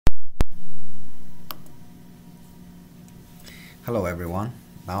Hello everyone.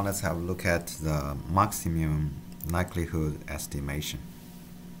 Now let's have a look at the maximum likelihood estimation.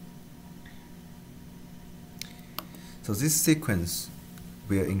 So this sequence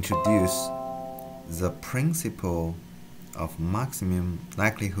will introduce the principle of maximum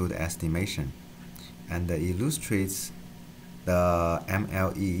likelihood estimation and illustrates the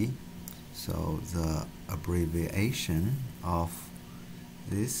MLE. So the abbreviation of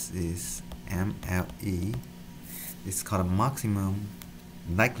this is MLE. It's called maximum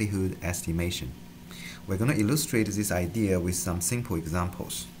likelihood estimation. We're going to illustrate this idea with some simple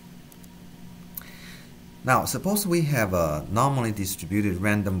examples. Now, suppose we have a normally distributed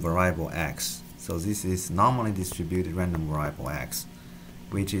random variable x. So this is normally distributed random variable x,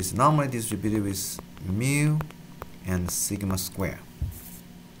 which is normally distributed with mu and sigma square.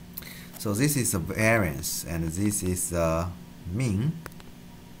 So this is a variance, and this is a mean,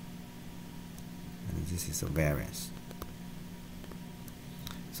 and this is a variance.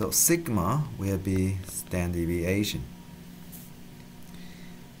 So sigma will be standard deviation.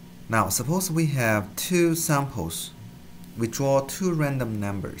 Now suppose we have two samples. We draw two random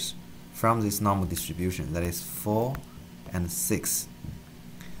numbers from this normal distribution, that is 4 and 6.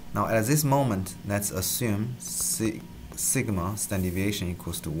 Now at this moment, let's assume sigma standard deviation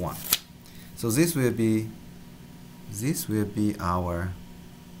equals to 1. So this will be our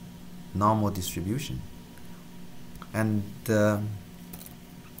normal distribution, and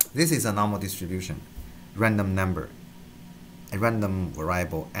this is a normal distribution, random number, a random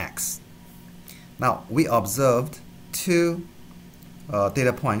variable x. Now we observed two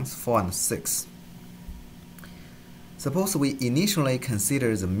data points, 4 and 6. Suppose we initially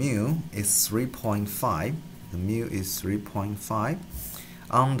consider the mu is 3.5. The mu is 3.5.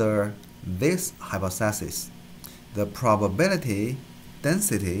 Under this hypothesis, the probability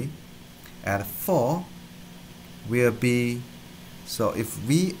density at 4 will be, so if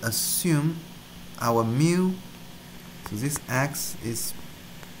we assume our mu, so this x is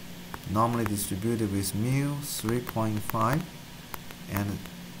normally distributed with mu 3.5 and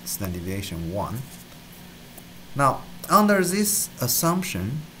standard deviation 1. Now, under this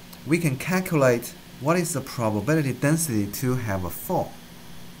assumption, we can calculate what is the probability density to have a 4,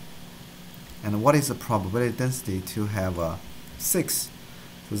 and what is the probability density to have a 6.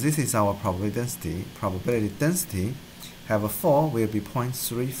 So this is our probability density. Probability density have a 4 will be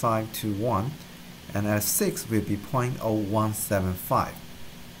 0.3521, and at 6 will be 0.0175.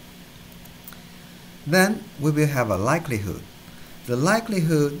 Then we will have a likelihood. The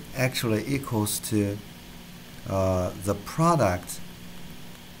likelihood actually equals to the product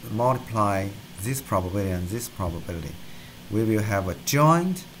multiply this probability and this probability. We will have a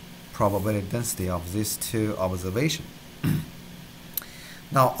joint probability density of these two observations.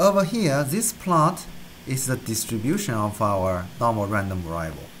 Now over here, this plot is the distribution of our normal random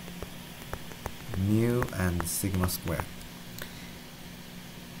variable, mu and sigma square.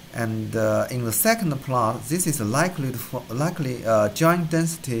 And in the second plot, this is a likely joint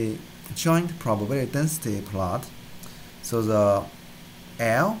probability density plot. So the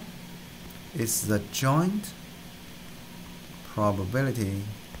L is the joint probability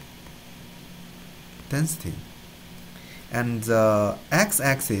density, and the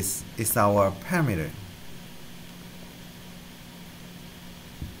x-axis is our parameter.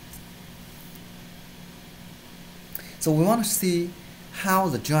 So we want to see how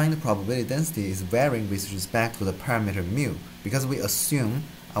the joint probability density is varying with respect to the parameter mu, because we assume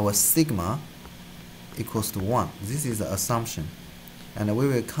our sigma equals to 1. This is the assumption, and we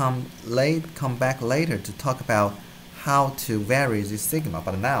will come back later to talk about how to vary this sigma.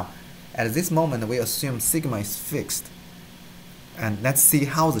 But now, at this moment, we assume sigma is fixed, and let's see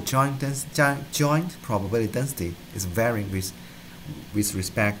how the joint probability density is varying with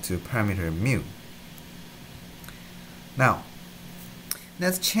respect to parameter mu. Now,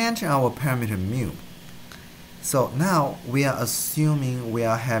 let's change our parameter mu. So now we are assuming we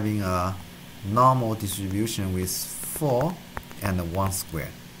are having a normal distribution with 4 and 1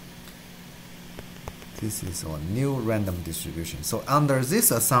 squared. This is our new random distribution. So under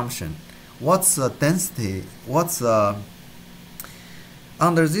this assumption, what's the density?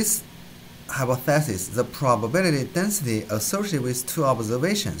 Under this hypothesis, the probability density associated with two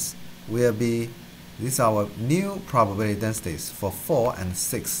observations will be, these are our new probability densities for 4 and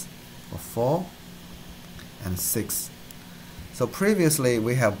 6. For 4 and 6. So previously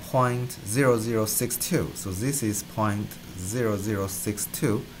we have 0.0062. So this is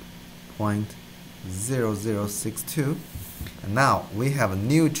 0.0062. 0.0062. And now we have a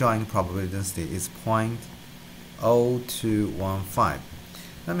new joint probability density is 0.0215.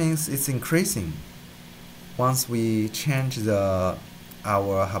 That means it's increasing. once we change our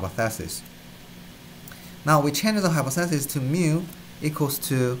hypothesis. Now we change the hypothesis to mu equals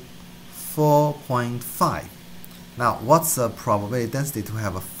to 4.5. Now what's the probability density to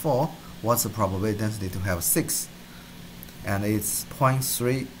have a 4? What's the probability density to have 6? And it's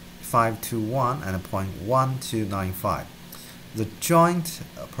 0.3521 and 0.1295. The joint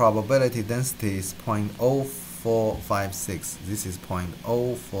probability density is 0.0456. This is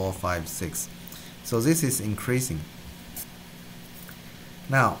 0.0456. So this is increasing.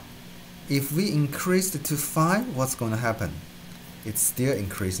 Now, if we increase it to 5, what's going to happen? It's still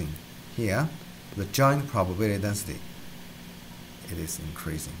increasing. Here, the joint probability density, it is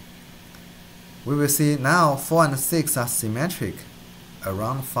increasing. We will see now 4 and 6 are symmetric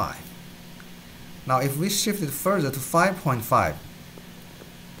around 5. Now if we shift it further to 5.5,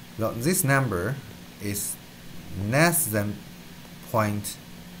 well, this number is less than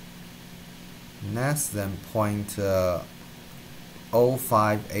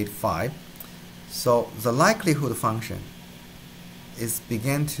 0.0585. So the likelihood function is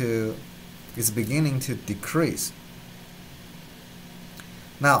beginning to decrease.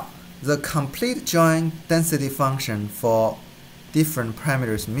 Now the complete joint density function for different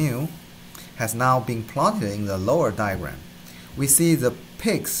parameters mu has now been plotted in the lower diagram. We see the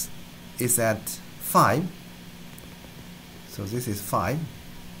peaks is at 5. So this is 5.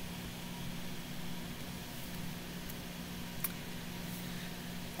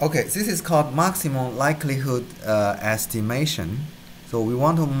 Okay, this is called maximum likelihood estimation. So we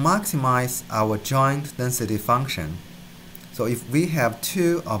want to maximize our joint density function. So if we have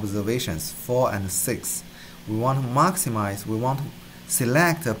two observations, 4 and 6, we want to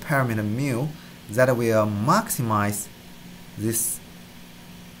select a parameter mu that will maximize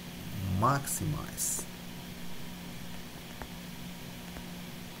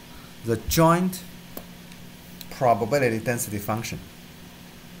the joint probability density function.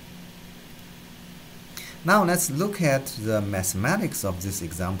 Now let's look at the mathematics of this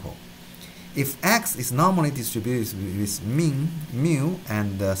example. If x is normally distributed with mean, mu,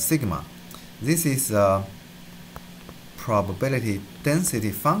 and sigma, this is a probability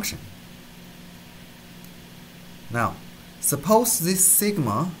density function. Now, suppose this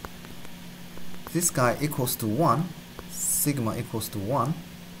sigma, this guy equals to 1, sigma equals to 1,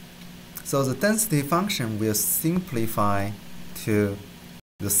 so the density function will simplify to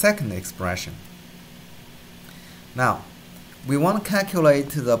the second expression. Now, we want to calculate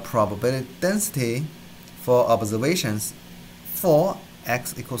the probability density for observations 4,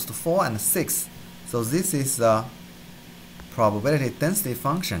 x equals to 4, and 6. So this is the probability density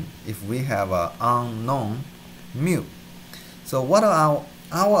function if we have an unknown mu. So what our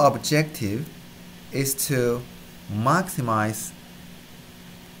objective is to maximize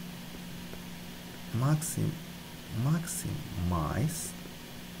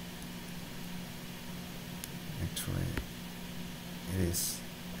actually it is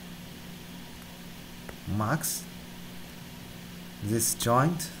max this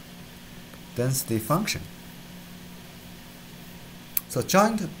joint density function. So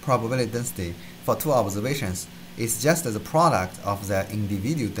joint probability density for two observations is just the product of their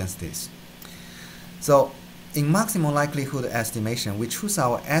individual densities. So in maximum likelihood estimation, we choose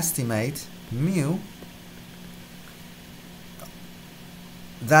our estimate mu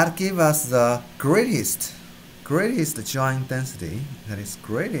that gives us the greatest joint density, that is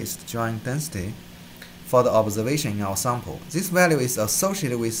greatest joint density for the observation in our sample. This value is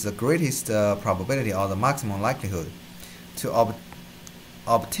associated with the greatest probability or the maximum likelihood to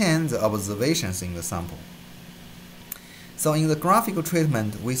obtain the observations in the sample. So in the graphical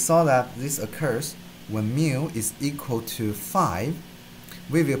treatment, we saw that this occurs when mu is equal to 5.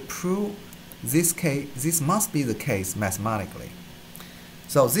 We will prove this must be the case mathematically.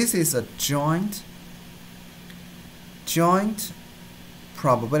 So this is a joint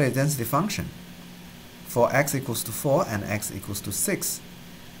probability density function for x equals to 4 and x equals to 6.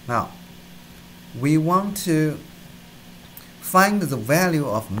 Now, we want to find the value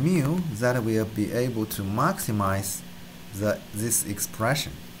of mu that will be able to maximize this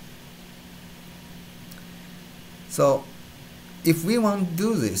expression. So, if we want to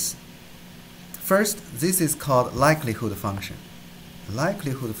do this, first, this is called likelihood function.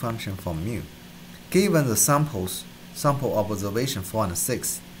 Likelihood function for mu, given the sample observation 4 and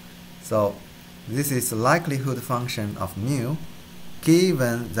 6. So this is the likelihood function of mu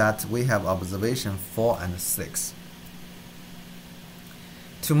given that we have observation 4 and 6.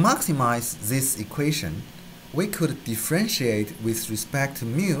 To maximize this equation, we could differentiate with respect to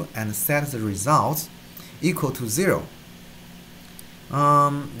mu and set the results equal to 0.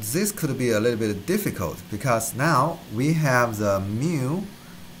 This could be a little bit difficult because now we have the mu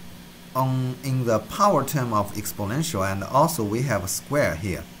in the power term of exponential, and also we have a square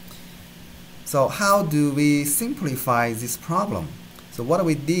here. So how do we simplify this problem? So what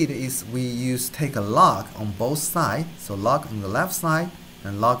we did is we take a log on both sides, so log on the left side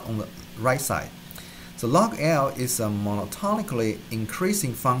and log on the right side. So log L is a monotonically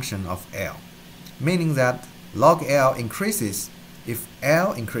increasing function of L, meaning that log L increases if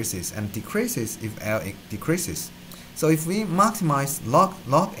L increases and decreases if L decreases. So if we maximize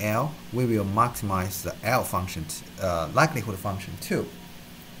log L, we will maximize the L function, likelihood function too.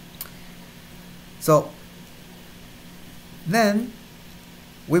 So then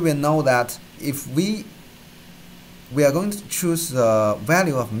we will know that if we are going to choose the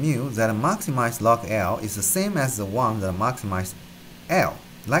value of mu that maximize log L is the same as the one that maximize L,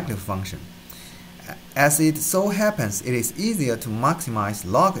 likelihood function. As it so happens, it is easier to maximize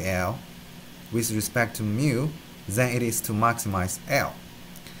log L with respect to mu than it is to maximize L.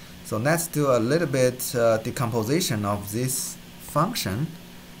 So let's do a little bit decomposition of this function.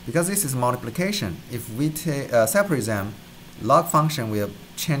 Because this is multiplication, if we separate them, log function will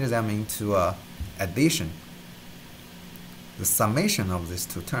change them into addition, the summation of these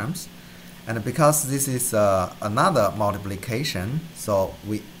two terms. And because this is another multiplication, so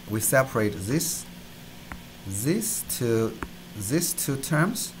we separate these two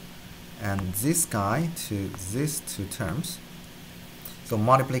terms and this guy to these two terms. So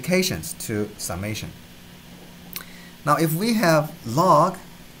multiplications to summation. Now if we have log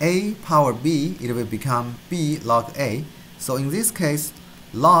a power b, it will become b log a. So in this case,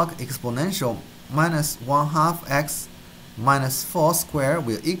 log exponential minus 1/2 x minus 4 squared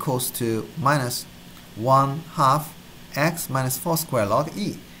will equals to minus 1/2 x minus 4 squared log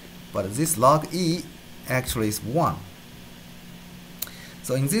e. But this log e actually is 1.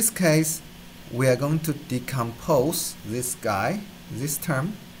 So in this case, we are going to decompose this guy, this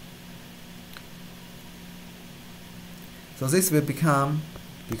term. So this will become,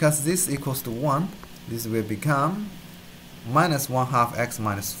 because this equals to 1, this will become minus 1/2 x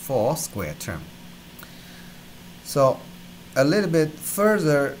minus 4 squared term. So a little bit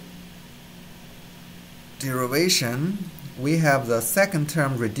further derivation, we have the second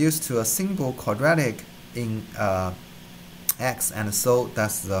term reduced to a simple quadratic in x, and so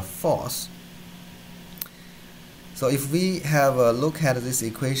that's the fourth. So if we have a look at this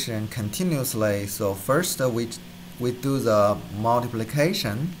equation continuously, so first we do the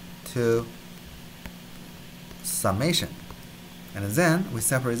multiplication to summation, and then we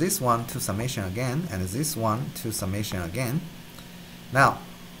separate this one to summation again and this one to summation again. Now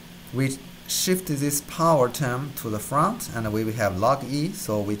we shift this power term to the front and we will have log e,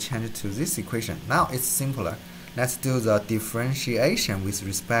 so we change it to this equation. Now it's simpler. Let's do the differentiation with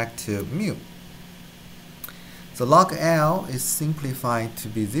respect to mu. So log L is simplified to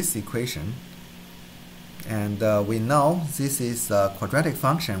be this equation, and we know this is a quadratic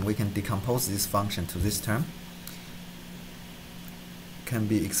function. We can decompose this function to this term. Can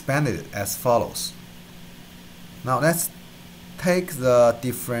be expanded as follows. Now let's take the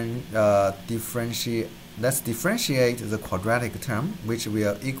let's differentiate the quadratic term, which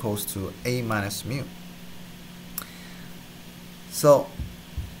will equals to a minus mu. So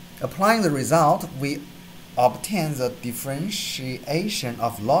applying the result, we obtain the differentiation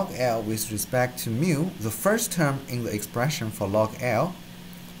of log L with respect to mu. The first term in the expression for log L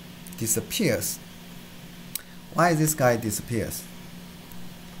disappears. Why this guy disappears?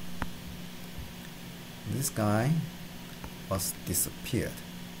 This guy was disappeared.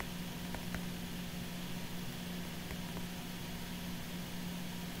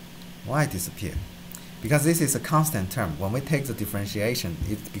 Why disappeared? Because this is a constant term. When we take the differentiation,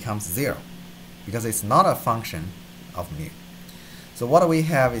 it becomes 0, because it's not a function of mu. So what we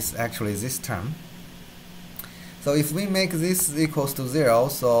have is actually this term. So if we make this equals to 0,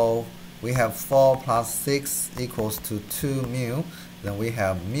 so we have 4 plus 6 equals to 2 mu, then we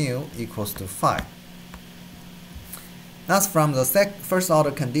have mu equals to 5. Thus, from the first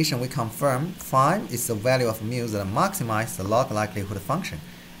order condition, we confirm 5 is the value of mu that maximizes the log likelihood function,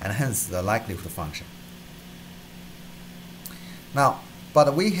 and hence the likelihood function. Now,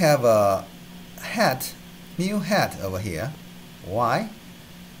 but we have a hat, mu hat over here. Why?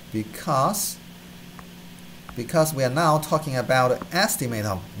 Because we are now talking about an estimate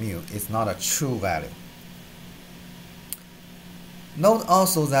of mu. It's not a true value. Note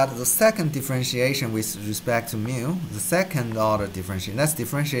also that the second differentiation with respect to mu, the second order differentiation, let's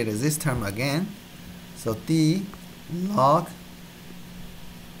differentiate this term again. So d log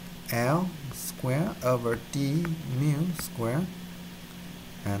L square over d mu square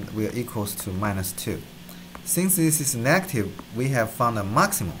and we are equals to -2. Since this is negative, we have found a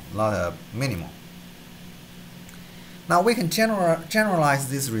maximum, not a minimum. Now we can generalize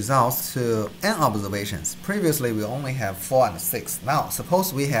these results to n observations. Previously, we only have 4 and 6. Now,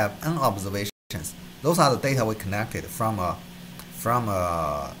 suppose we have n observations. Those are the data we connected from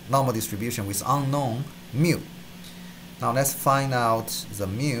a normal distribution with unknown mu. Now let's find out the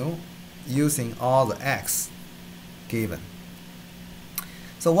mu using all the x given.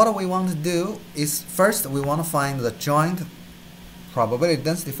 So what we want to do is, first we want to find the joint probability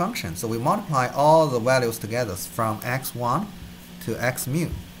density function. So we multiply all the values together from x1 to x mu.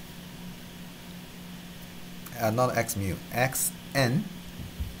 Not x mu, xn.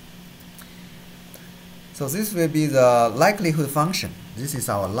 So this will be the likelihood function. This is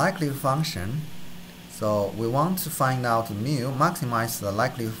our likelihood function. So we want to find out mu, maximize the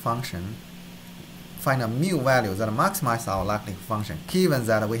likelihood function, find a mu value that maximizes our likelihood function, given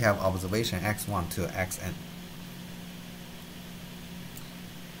that we have observation x1 to xn.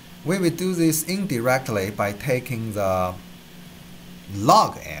 We will do this indirectly by taking the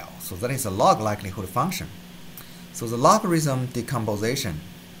log L. So that is a log likelihood function. So the logarithm decomposition,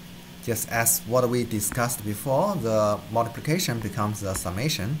 just as what we discussed before, the multiplication becomes the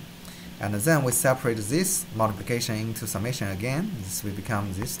summation. And then we separate this multiplication into summation again. This will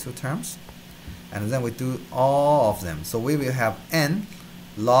become these two terms. And then we do all of them. So we will have n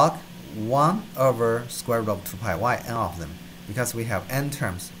log 1 over square root of 2 pi y, n of them, because we have n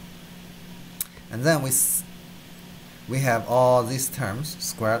terms. And then we have all these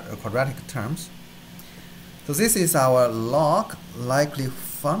terms, quadratic terms. So this is our log likelihood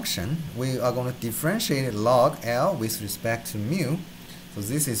function. We are going to differentiate log L with respect to mu. So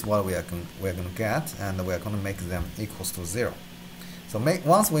this is what we are going to get, and we are going to make them equals to 0. So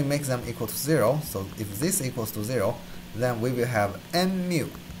once we make them equal to 0, so if this equals to 0, then we will have n mu.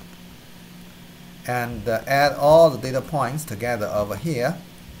 And add all the data points together over here.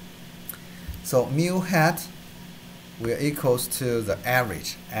 So mu hat will equals to the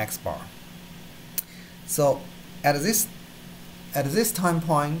average x bar. So at this time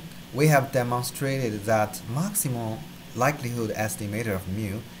point, we have demonstrated that maximum likelihood estimator of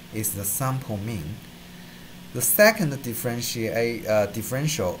mu is the sample mean. The second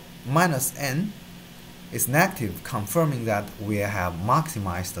differential minus n is negative, confirming that we have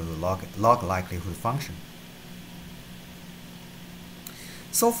maximized the log likelihood function.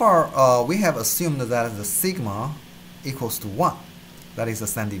 So far, we have assumed that the sigma equals to 1. That is the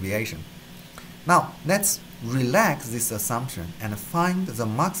standard deviation. Now, let's relax this assumption and find the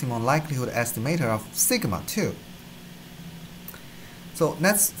maximum likelihood estimator of sigma 2. So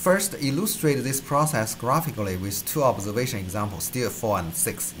let's first illustrate this process graphically with two observation examples, still 4 and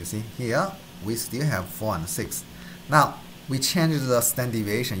 6. You see here, we still have 4 and 6. Now, we change the standard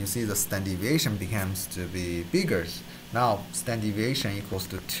deviation. You see the standard deviation becomes to be bigger. Now, standard deviation equals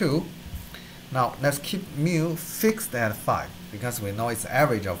to 2. Now, let's keep mu fixed at 5, because we know it's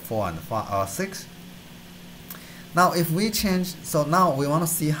average of 4 and 6. Now, if we change, so now we want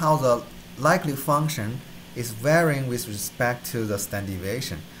to see how the likelihood function is varying with respect to the standard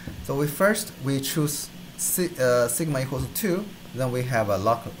deviation. So we choose sigma equals to 2, then we have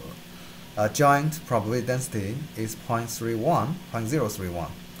a joint probability density is 0.31.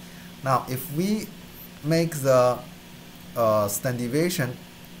 Now if we make the standard deviation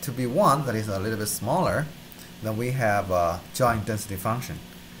to be 1, that is a little bit smaller, then we have a joint density function.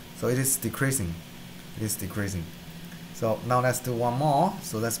 So it is decreasing. So now let's do one more.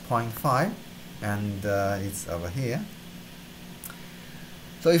 So that's 0.5. And it's over here.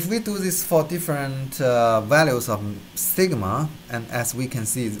 So if we do this for different values of sigma, and as we can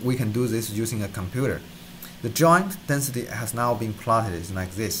see, we can do this using a computer. The joint density has now been plotted. It's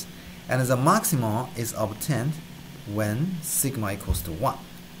like this. And the maximum is obtained when sigma equals to 1.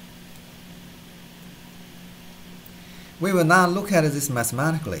 We will now look at this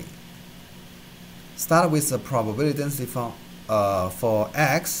mathematically. Start with the probability density for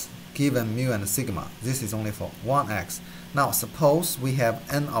x given mu and sigma. This is only for 1x. Now suppose we have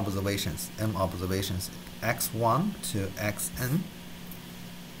n observations, x1 to xn.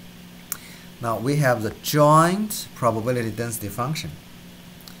 Now we have the joint probability density function.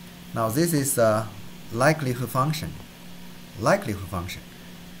 Now this is a likelihood function.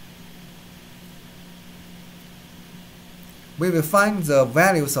 We will find the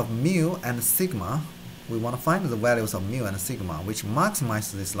values of mu and sigma. We want to find the values of mu and sigma, which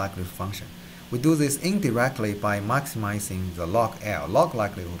maximize this likelihood function. We do this indirectly by maximizing the log L, log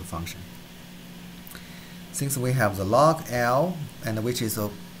likelihood function. Since we have the log L, and which is a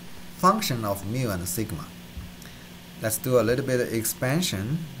function of mu and sigma. let's do a little bit of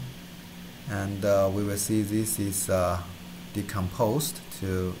expansion, and we will see this is decomposed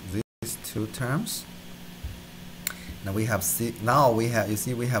to these two terms. Now we have you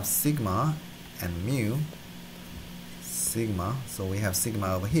see we have sigma and mu. Sigma, so we have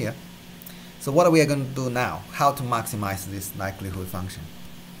sigma over here. So what are we going to do now? How to maximize this likelihood function?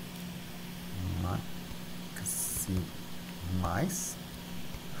 Maximize.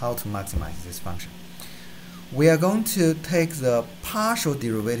 How to maximize this function? We are going to take the partial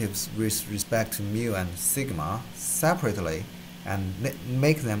derivatives with respect to mu and sigma separately and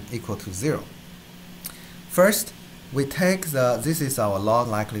make them equal to 0. First, we take this is our log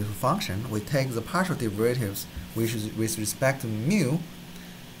likelihood function. We take the partial derivatives with respect to mu.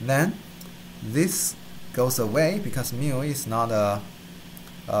 Then this goes away because mu is not a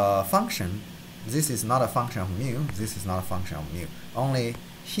function. This is not a function of mu. This is not a function of mu. Only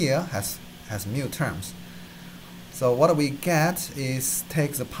here has mu terms. So what we get is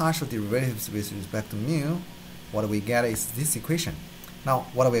take the partial derivatives with respect to mu. What we get is this equation. Now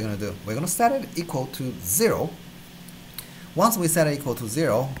what are we going to do? We're going to set it equal to 0. Once we set it equal to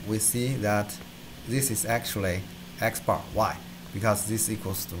 0, we see that this is actually x bar y, because this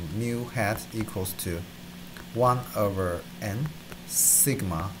equals to mu hat equals to 1 over n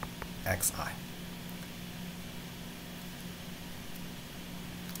sigma xi.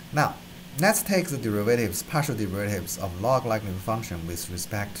 Now, let's take the derivatives, partial derivatives of log likelihood function with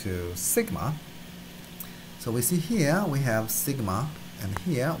respect to sigma. So we see here we have sigma, and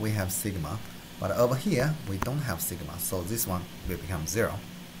here we have sigma. But over here, we don't have sigma, so this one will become 0.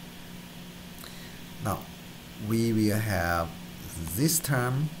 Now, we will have this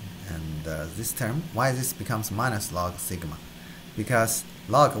term and this term. Why this becomes minus log sigma? Because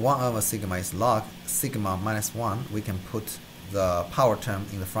log 1 over sigma is log sigma minus 1. We can put the power term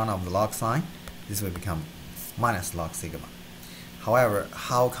in the front of the log sign. This will become minus log sigma. However,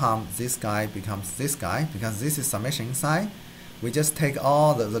 how come this guy becomes this guy? Because this is summation inside. We just take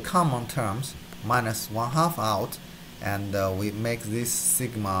all the common terms minus 1/2 out, and we make this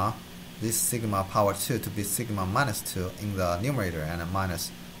sigma power 2 to be sigma minus 2 in the numerator, and minus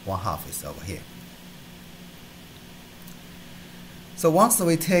 1/2 is over here. So once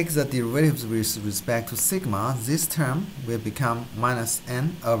we take the derivatives with respect to sigma, this term will become minus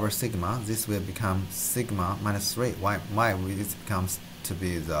n over sigma. This will become sigma minus 3. Why this becomes to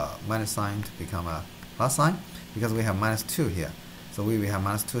be the minus sign to become a plus sign? Because we have minus 2 here. So we will have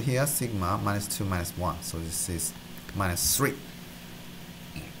minus 2 here, sigma minus 2 minus 1. So this is minus 3.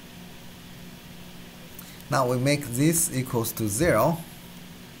 Now we make this equals to 0.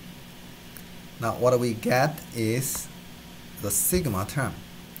 Now what we get is the sigma term.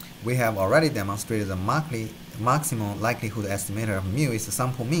 We have already demonstrated the maximum likelihood estimator of mu is the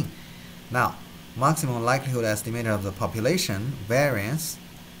sample mean. Now, maximum likelihood estimator of the population variance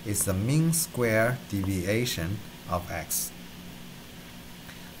is the mean square deviation of x.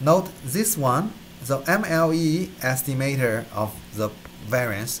 Note this one, the MLE estimator of the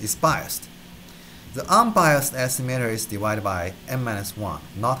variance is biased. The unbiased estimator is divided by n-1,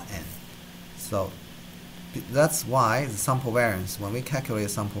 not n. So that's why the sample variance, when we calculate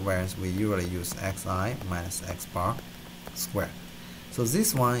sample variance, we usually use xi minus x bar squared. So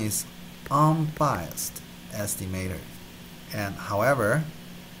this one is unbiased estimator, and however,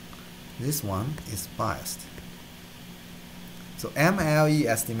 this one is biased. So MLE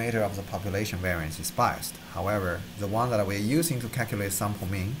estimator of the population variance is biased. However, the one that we're using to calculate sample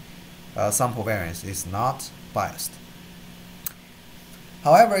mean, sample variance is not biased.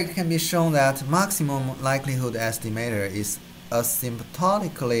 However, it can be shown that maximum likelihood estimator is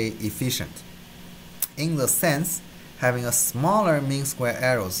asymptotically efficient, in the sense having a smaller mean square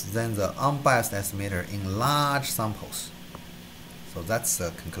errors than the unbiased estimator in large samples. So that's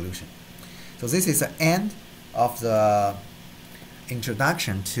the conclusion. So this is the end of the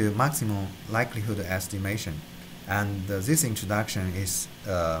introduction to maximum likelihood estimation, and this introduction is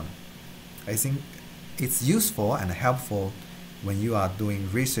I think it's useful and helpful when you are doing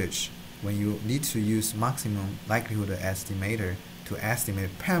research, when you need to use maximum likelihood estimator to estimate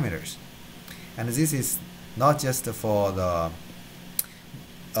parameters. And this is not just for the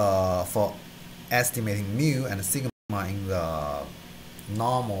for estimating mu and sigma in the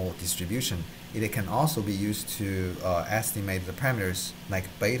normal distribution. It can also be used to estimate the parameters like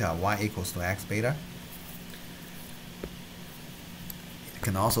beta, y equals to x beta. It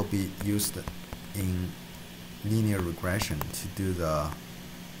can also be used in linear regression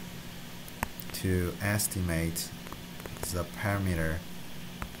to estimate the parameter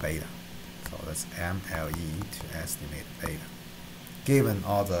beta. So that's MLE to estimate beta, given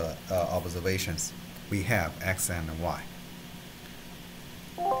all the observations. we have x and y.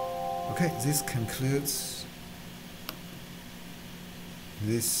 Okay, this concludes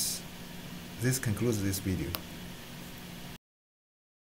this video.